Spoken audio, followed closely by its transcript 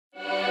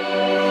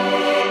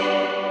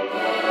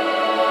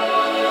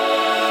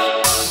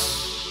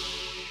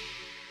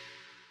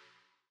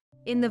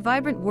In the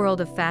vibrant world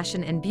of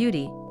fashion and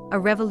beauty, a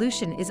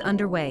revolution is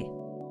underway.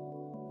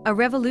 A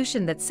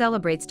revolution that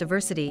celebrates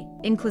diversity,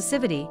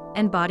 inclusivity,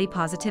 and body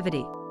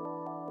positivity.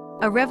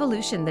 A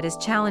revolution that is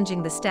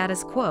challenging the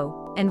status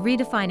quo and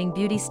redefining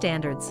beauty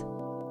standards.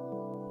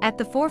 At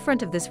the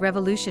forefront of this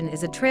revolution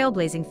is a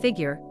trailblazing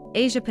figure,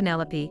 Asia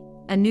Penelope,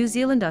 a New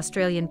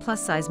Zealand-Australian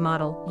plus-size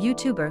model,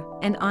 YouTuber,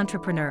 and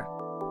entrepreneur.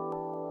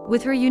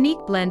 With her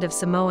unique blend of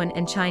Samoan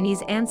and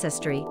Chinese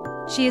ancestry,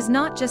 she is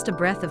not just a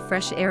breath of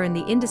fresh air in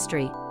the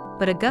industry,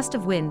 but a gust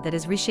of wind that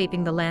is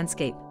reshaping the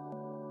landscape.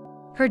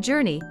 Her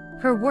journey,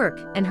 her work,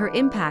 and her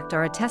impact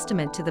are a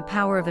testament to the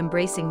power of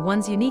embracing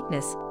one's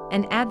uniqueness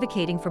and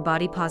advocating for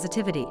body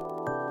positivity.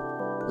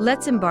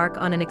 Let's embark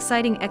on an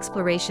exciting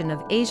exploration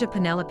of Asia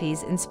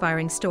Penelope's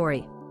inspiring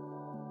story.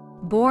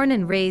 Born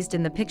and raised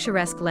in the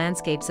picturesque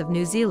landscapes of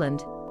New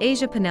Zealand,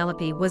 Asia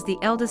Penelope was the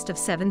eldest of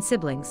 7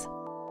 siblings.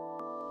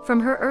 From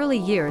her early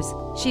years,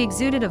 she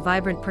exuded a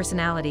vibrant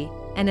personality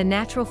and a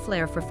natural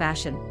flair for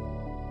fashion.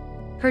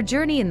 Her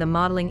journey in the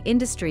modeling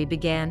industry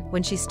began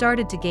when she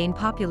started to gain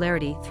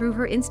popularity through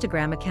her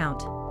Instagram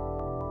account.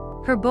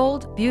 Her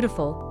bold,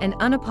 beautiful, and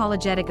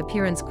unapologetic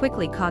appearance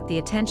quickly caught the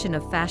attention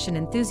of fashion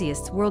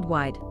enthusiasts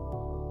worldwide.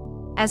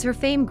 As her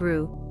fame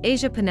grew,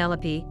 Asia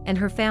Penelope and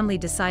her family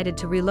decided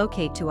to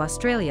relocate to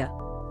Australia,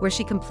 where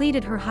she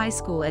completed her high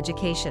school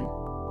education.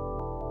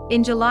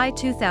 In July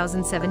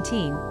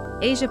 2017,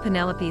 Asia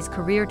Penelope's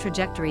career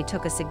trajectory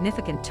took a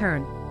significant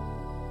turn.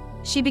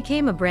 She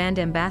became a brand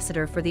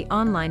ambassador for the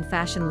online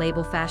fashion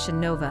label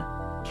Fashion Nova,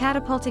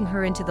 catapulting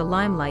her into the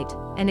limelight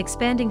and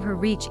expanding her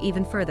reach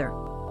even further.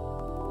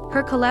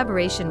 Her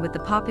collaboration with the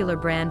popular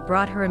brand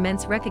brought her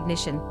immense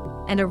recognition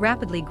and a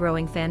rapidly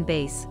growing fan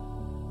base.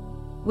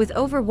 With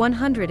over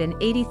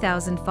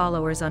 180,000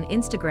 followers on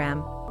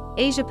Instagram,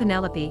 Asia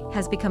Penelope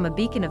has become a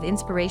beacon of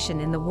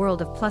inspiration in the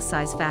world of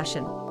plus-size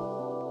fashion.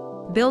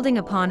 Building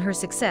upon her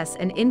success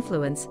and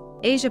influence,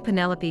 Asia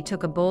Penelope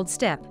took a bold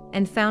step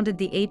and founded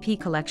the AP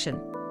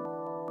Collection.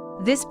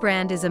 This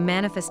brand is a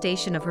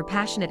manifestation of her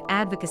passionate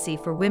advocacy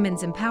for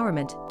women's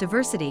empowerment,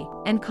 diversity,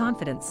 and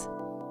confidence.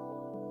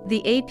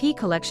 The AP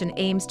Collection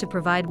aims to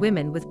provide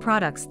women with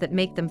products that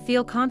make them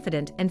feel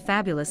confident and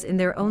fabulous in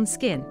their own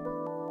skin.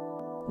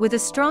 With a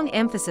strong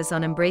emphasis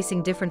on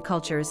embracing different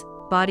cultures,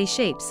 body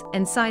shapes,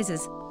 and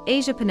sizes,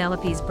 Asia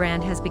Penelope's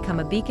brand has become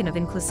a beacon of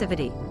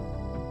inclusivity.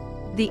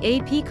 The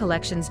AP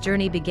Collection's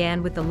journey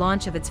began with the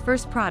launch of its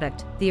first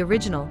product, the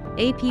original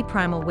AP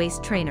Primal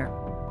Waist Trainer.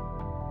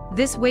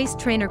 This waist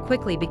trainer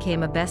quickly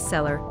became a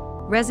bestseller,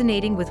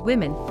 resonating with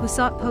women who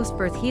sought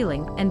post-birth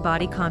healing and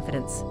body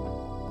confidence.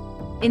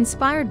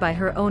 Inspired by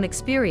her own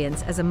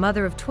experience as a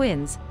mother of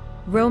twins,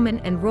 Roman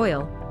and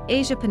Royal,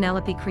 Asia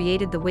Penelope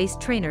created the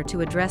waist trainer to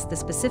address the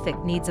specific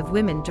needs of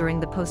women during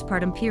the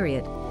postpartum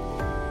period.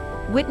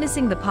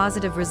 Witnessing the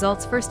positive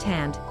results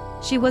firsthand,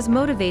 she was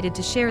motivated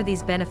to share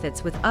these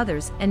benefits with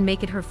others and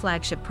make it her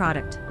flagship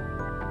product.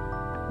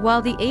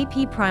 While the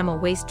AP Primal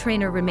Waist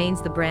Trainer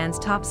remains the brand's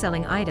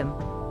top-selling item,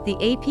 the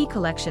AP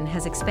Collection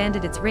has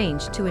expanded its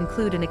range to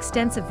include an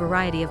extensive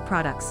variety of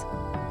products.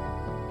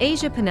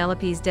 Asia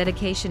Penelope's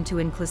dedication to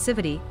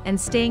inclusivity and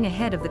staying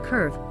ahead of the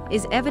curve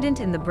is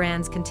evident in the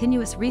brand's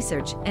continuous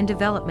research and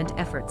development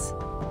efforts.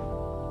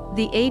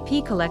 The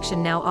AP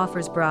Collection now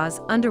offers bras,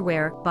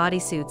 underwear,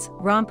 bodysuits,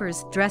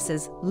 rompers,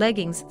 dresses,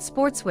 leggings,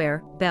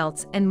 sportswear,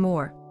 belts, and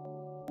more.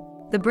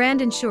 The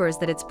brand ensures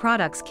that its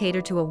products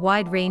cater to a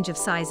wide range of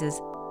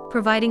sizes,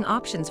 providing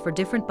options for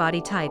different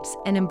body types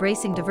and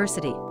embracing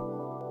diversity.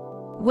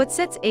 What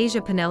sets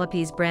Asia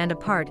Penelope's brand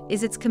apart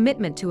is its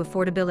commitment to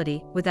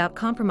affordability without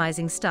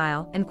compromising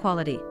style and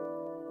quality.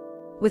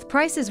 With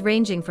prices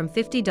ranging from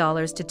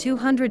 $50 to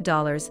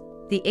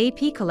 $200, the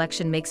AP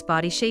Collection makes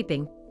body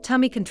shaping,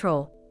 tummy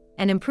control,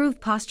 and improved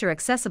posture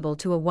accessible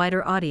to a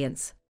wider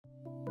audience.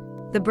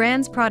 The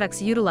brand's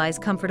products utilize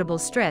comfortable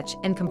stretch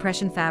and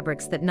compression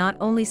fabrics that not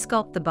only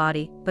sculpt the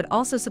body but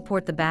also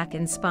support the back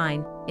and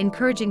spine,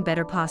 encouraging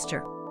better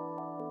posture.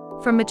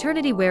 From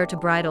maternity wear to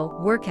bridal,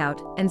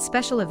 workout, and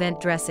special event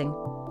dressing,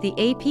 the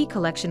AP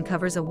Collection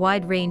covers a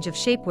wide range of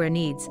shapewear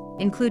needs,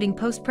 including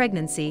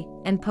post-pregnancy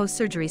and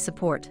post-surgery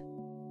support.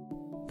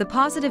 The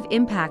positive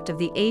impact of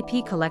the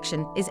AP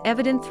Collection is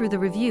evident through the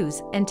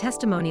reviews and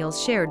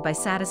testimonials shared by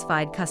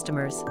satisfied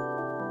customers.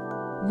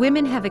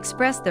 Women have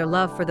expressed their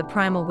love for the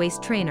Primal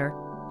Waist Trainer,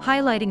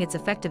 highlighting its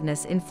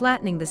effectiveness in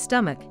flattening the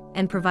stomach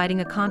and providing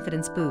a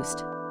confidence boost.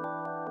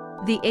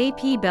 The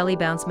AP Belly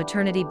Bounce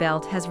Maternity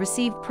Belt has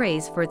received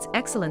praise for its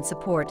excellent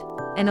support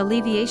and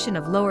alleviation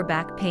of lower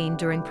back pain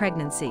during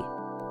pregnancy.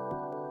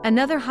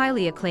 Another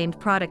highly acclaimed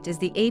product is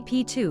the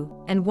AP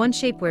 2-in-1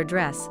 shapewear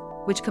dress,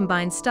 which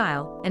combines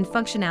style and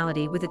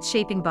functionality with its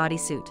shaping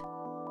bodysuit.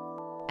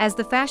 As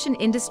the fashion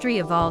industry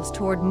evolves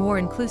toward more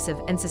inclusive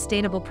and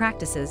sustainable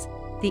practices,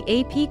 the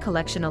AP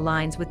Collection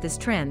aligns with this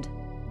trend.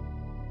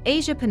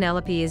 Asia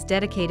Penelope is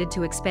dedicated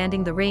to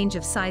expanding the range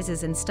of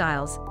sizes and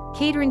styles,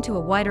 catering to a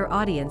wider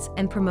audience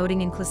and promoting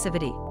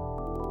inclusivity.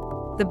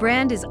 The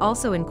brand is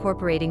also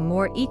incorporating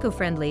more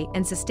eco-friendly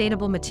and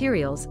sustainable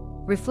materials,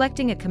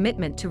 reflecting a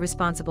commitment to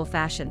responsible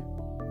fashion.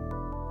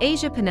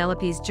 Asia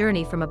Penelope's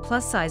journey from a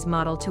plus-size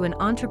model to an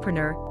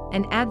entrepreneur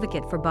and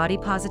advocate for body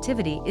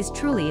positivity is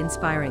truly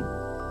inspiring.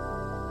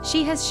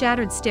 She has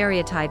shattered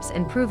stereotypes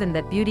and proven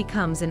that beauty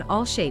comes in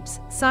all shapes,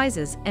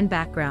 sizes, and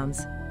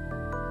backgrounds.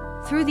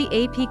 Through the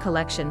AP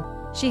collection,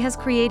 she has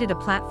created a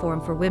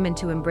platform for women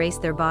to embrace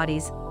their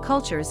bodies,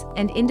 cultures,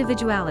 and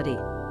individuality.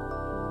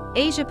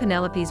 Asia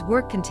Penelope's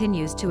work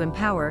continues to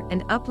empower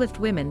and uplift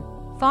women,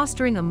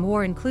 fostering a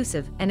more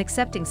inclusive and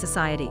accepting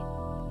society.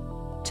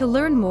 To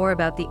learn more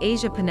about the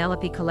Asia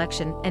Penelope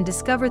collection and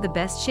discover the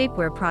best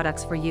shapewear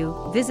products for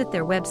you, visit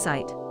their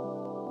website.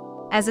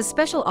 As a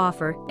special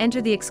offer,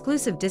 enter the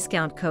exclusive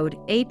discount code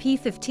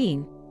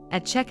AP15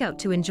 at checkout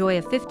to enjoy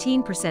a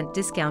 15%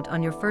 discount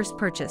on your first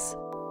purchase.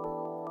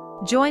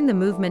 Join the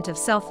movement of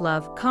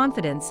self-love,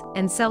 confidence,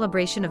 and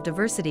celebration of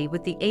diversity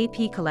with the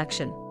AP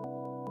collection.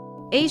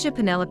 Asia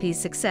Penelope's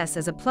success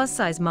as a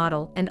plus-size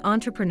model and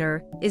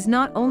entrepreneur is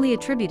not only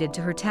attributed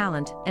to her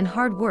talent and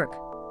hard work,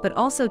 but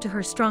also to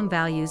her strong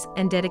values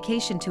and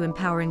dedication to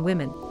empowering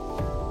women.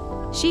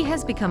 She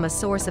has become a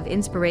source of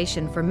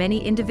inspiration for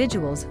many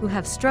individuals who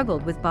have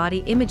struggled with body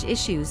image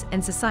issues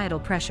and societal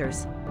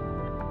pressures.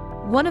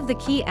 One of the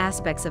key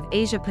aspects of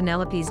Asia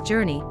Penelope's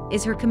journey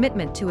is her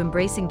commitment to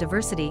embracing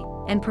diversity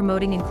and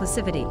promoting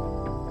inclusivity.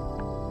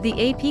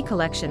 The AP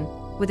collection,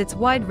 with its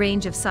wide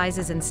range of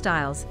sizes and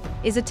styles,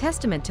 is a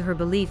testament to her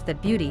belief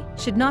that beauty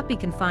should not be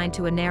confined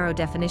to a narrow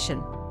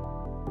definition.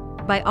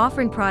 By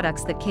offering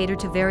products that cater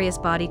to various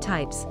body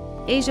types,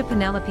 Asia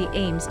Penelope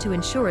aims to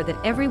ensure that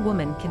every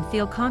woman can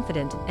feel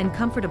confident and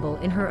comfortable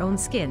in her own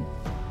skin.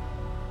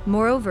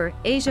 Moreover,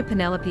 Asia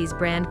Penelope's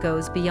brand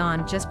goes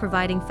beyond just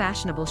providing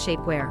fashionable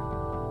shapewear.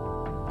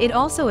 It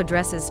also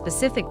addresses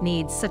specific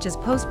needs such as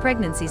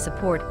post-pregnancy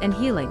support and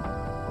healing.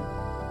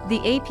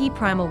 The AP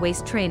Primal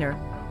Waist Trainer,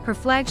 her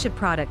flagship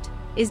product,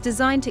 is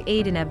designed to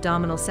aid in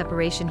abdominal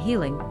separation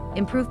healing,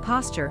 improve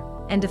posture,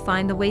 and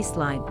define the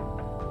waistline.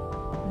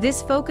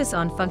 This focus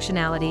on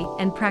functionality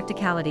and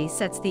practicality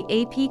sets the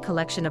AP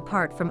collection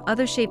apart from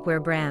other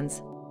shapewear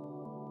brands.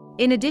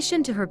 In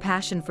addition to her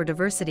passion for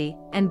diversity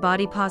and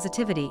body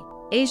positivity,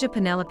 Asia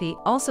Penelope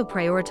also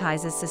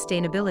prioritizes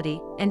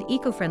sustainability and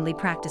eco-friendly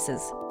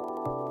practices.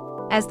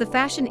 As the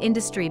fashion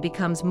industry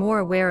becomes more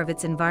aware of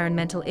its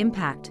environmental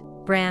impact,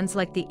 brands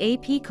like the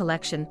AP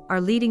collection are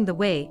leading the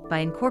way by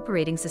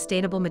incorporating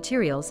sustainable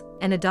materials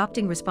and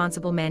adopting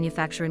responsible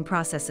manufacturing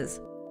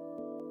processes.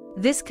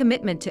 This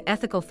commitment to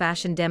ethical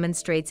fashion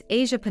demonstrates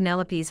Asia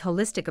Penelope's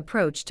holistic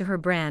approach to her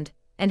brand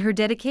and her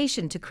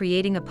dedication to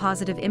creating a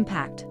positive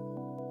impact.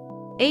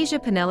 Asia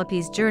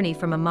Penelope's journey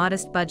from a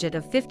modest budget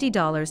of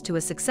 $50 to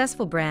a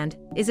successful brand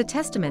is a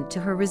testament to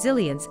her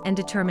resilience and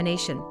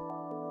determination.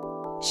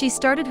 She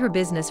started her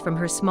business from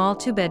her small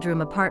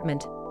two-bedroom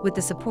apartment with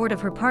the support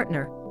of her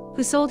partner,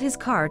 who sold his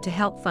car to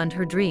help fund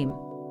her dream.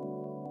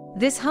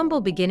 This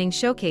humble beginning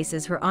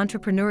showcases her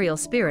entrepreneurial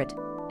spirit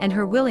and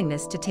her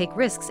willingness to take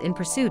risks in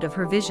pursuit of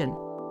her vision.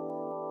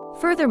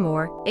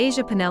 Furthermore,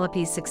 Asia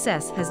Penelope's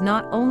success has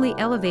not only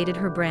elevated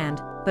her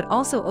brand, but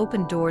also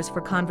opened doors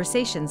for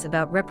conversations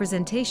about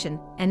representation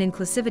and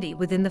inclusivity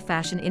within the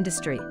fashion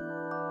industry.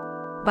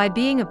 By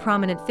being a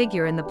prominent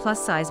figure in the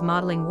plus-size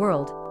modeling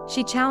world,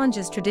 she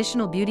challenges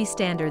traditional beauty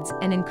standards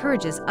and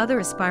encourages other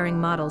aspiring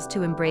models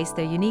to embrace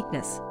their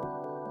uniqueness.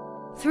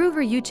 Through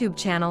her YouTube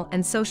channel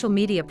and social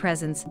media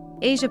presence,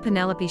 Asia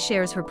Penelope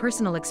shares her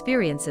personal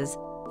experiences,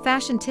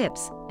 fashion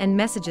tips, and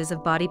messages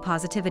of body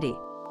positivity.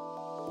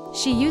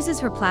 She uses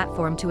her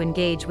platform to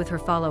engage with her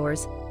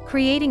followers,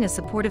 creating a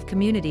supportive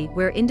community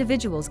where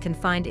individuals can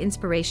find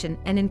inspiration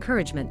and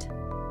encouragement.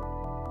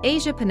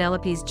 Asia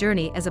Penelope's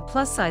journey as a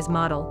plus-size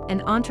model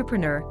and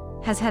entrepreneur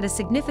has had a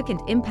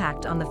significant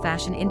impact on the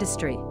fashion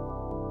industry.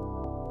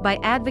 By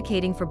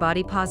advocating for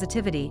body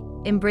positivity,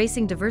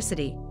 embracing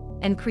diversity,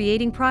 and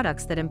creating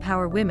products that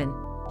empower women,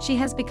 she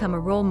has become a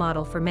role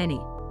model for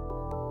many.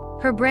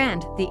 Her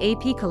brand, the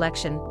AP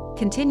collection,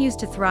 continues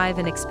to thrive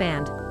and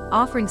expand,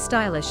 offering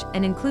stylish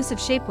and inclusive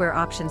shapewear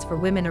options for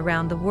women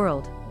around the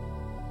world.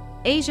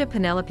 Asia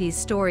Penelope's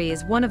story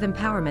is one of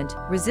empowerment,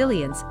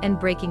 resilience, and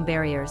breaking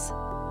barriers.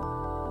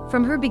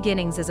 From her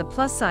beginnings as a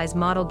plus-size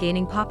model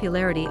gaining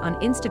popularity on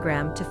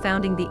Instagram to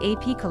founding the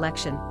AP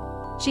collection,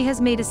 she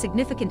has made a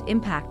significant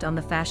impact on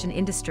the fashion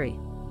industry.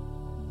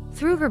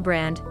 Through her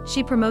brand,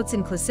 she promotes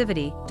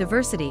inclusivity,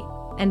 diversity,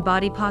 and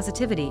body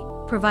positivity,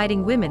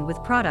 providing women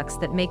with products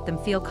that make them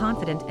feel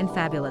confident and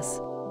fabulous.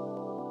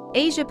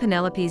 Asia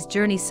Penelope's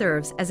journey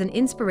serves as an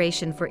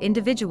inspiration for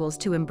individuals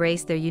to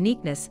embrace their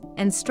uniqueness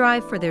and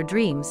strive for their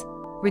dreams,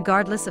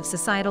 regardless of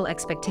societal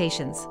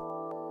expectations.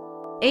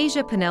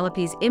 Asia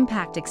Penelope's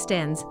impact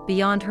extends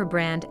beyond her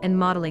brand and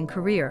modeling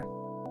career.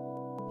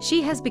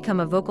 She has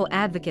become a vocal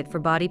advocate for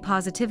body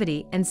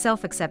positivity and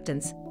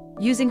self-acceptance,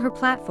 using her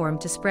platform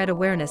to spread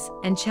awareness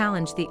and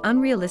challenge the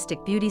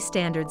unrealistic beauty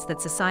standards that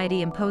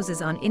society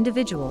imposes on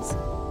individuals.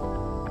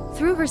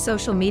 Through her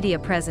social media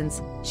presence,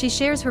 she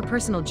shares her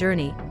personal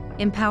journey,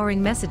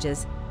 empowering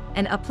messages,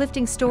 and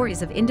uplifting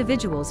stories of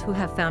individuals who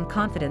have found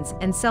confidence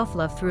and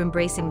self-love through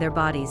embracing their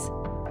bodies.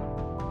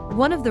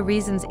 One of the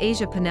reasons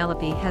Asia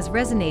Penelope has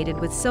resonated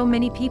with so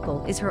many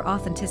people is her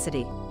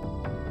authenticity.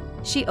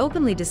 She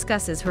openly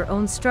discusses her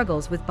own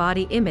struggles with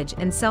body image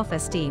and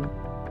self-esteem,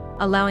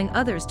 allowing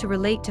others to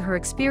relate to her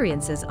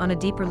experiences on a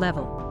deeper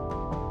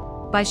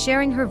level. By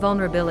sharing her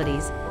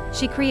vulnerabilities,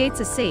 she creates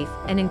a safe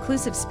and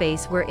inclusive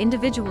space where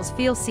individuals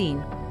feel seen,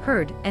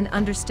 heard, and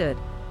understood.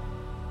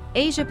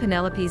 Asia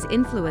Penelope's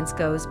influence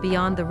goes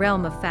beyond the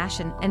realm of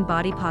fashion and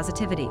body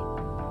positivity.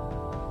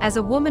 As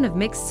a woman of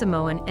mixed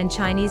Samoan and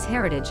Chinese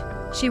heritage,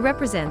 she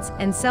represents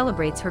and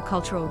celebrates her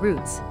cultural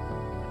roots.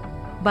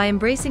 By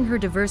embracing her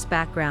diverse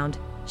background,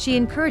 she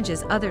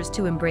encourages others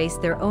to embrace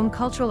their own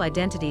cultural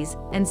identities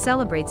and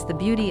celebrates the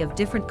beauty of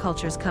different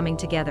cultures coming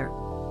together.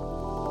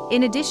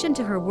 In addition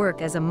to her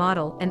work as a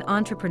model and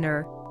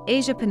entrepreneur,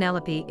 Asia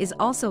Penelope is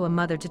also a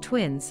mother to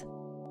twins.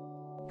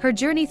 Her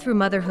journey through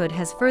motherhood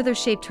has further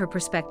shaped her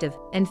perspective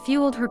and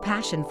fueled her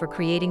passion for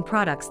creating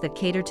products that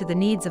cater to the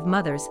needs of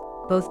mothers,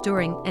 both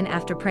during and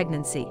after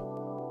pregnancy.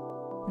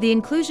 The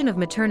inclusion of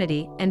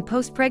maternity and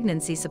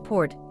post-pregnancy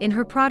support in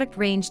her product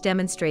range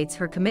demonstrates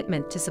her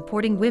commitment to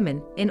supporting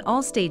women in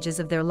all stages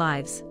of their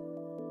lives.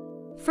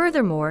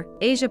 Furthermore,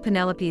 Asia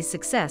Penelope's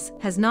success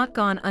has not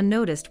gone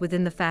unnoticed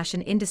within the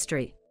fashion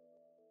industry.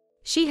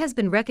 She has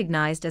been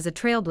recognized as a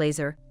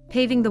trailblazer,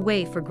 paving the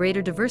way for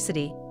greater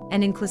diversity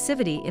and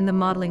inclusivity in the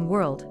modeling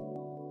world.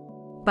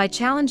 By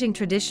challenging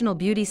traditional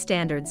beauty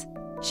standards,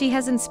 she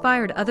has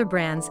inspired other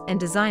brands and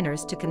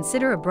designers to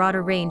consider a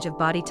broader range of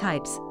body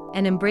types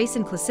and embrace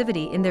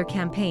inclusivity in their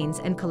campaigns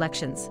and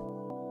collections.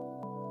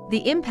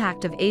 The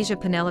impact of Asia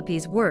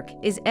Penelope's work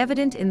is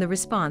evident in the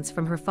response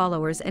from her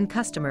followers and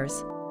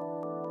customers.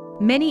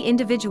 Many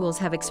individuals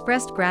have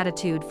expressed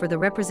gratitude for the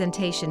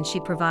representation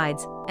she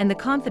provides and the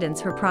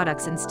confidence her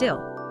products instill.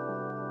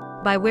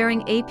 By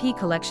wearing AP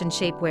collection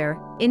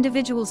shapewear,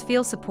 individuals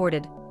feel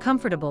supported,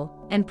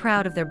 comfortable, and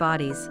proud of their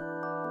bodies.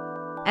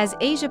 As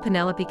Asia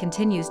Penelope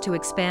continues to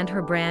expand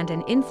her brand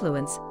and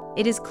influence,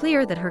 it is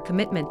clear that her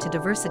commitment to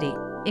diversity,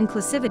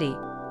 inclusivity,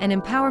 and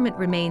empowerment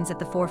remains at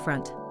the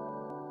forefront.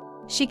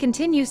 She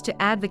continues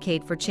to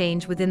advocate for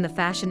change within the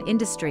fashion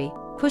industry,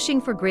 pushing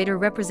for greater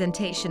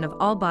representation of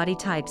all body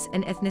types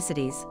and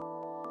ethnicities.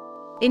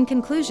 In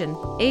conclusion,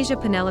 Asia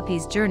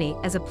Penelope's journey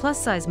as a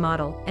plus-size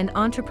model and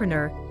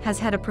entrepreneur has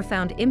had a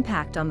profound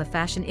impact on the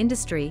fashion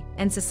industry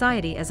and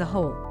society as a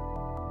whole.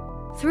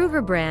 Through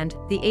her brand,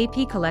 the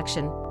AP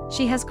Collection,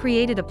 she has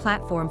created a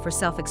platform for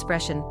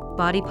self-expression,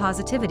 body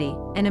positivity,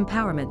 and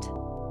empowerment.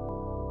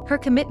 Her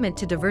commitment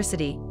to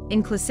diversity,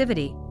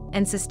 inclusivity,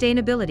 and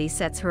sustainability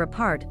sets her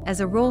apart as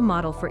a role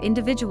model for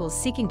individuals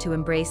seeking to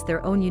embrace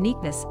their own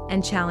uniqueness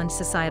and challenge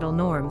societal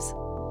norms.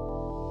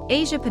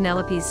 Asia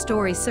Penelope's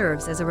story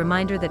serves as a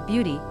reminder that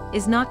beauty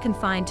is not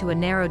confined to a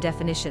narrow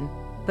definition,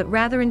 but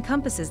rather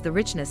encompasses the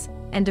richness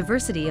and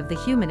diversity of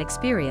the human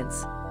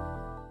experience.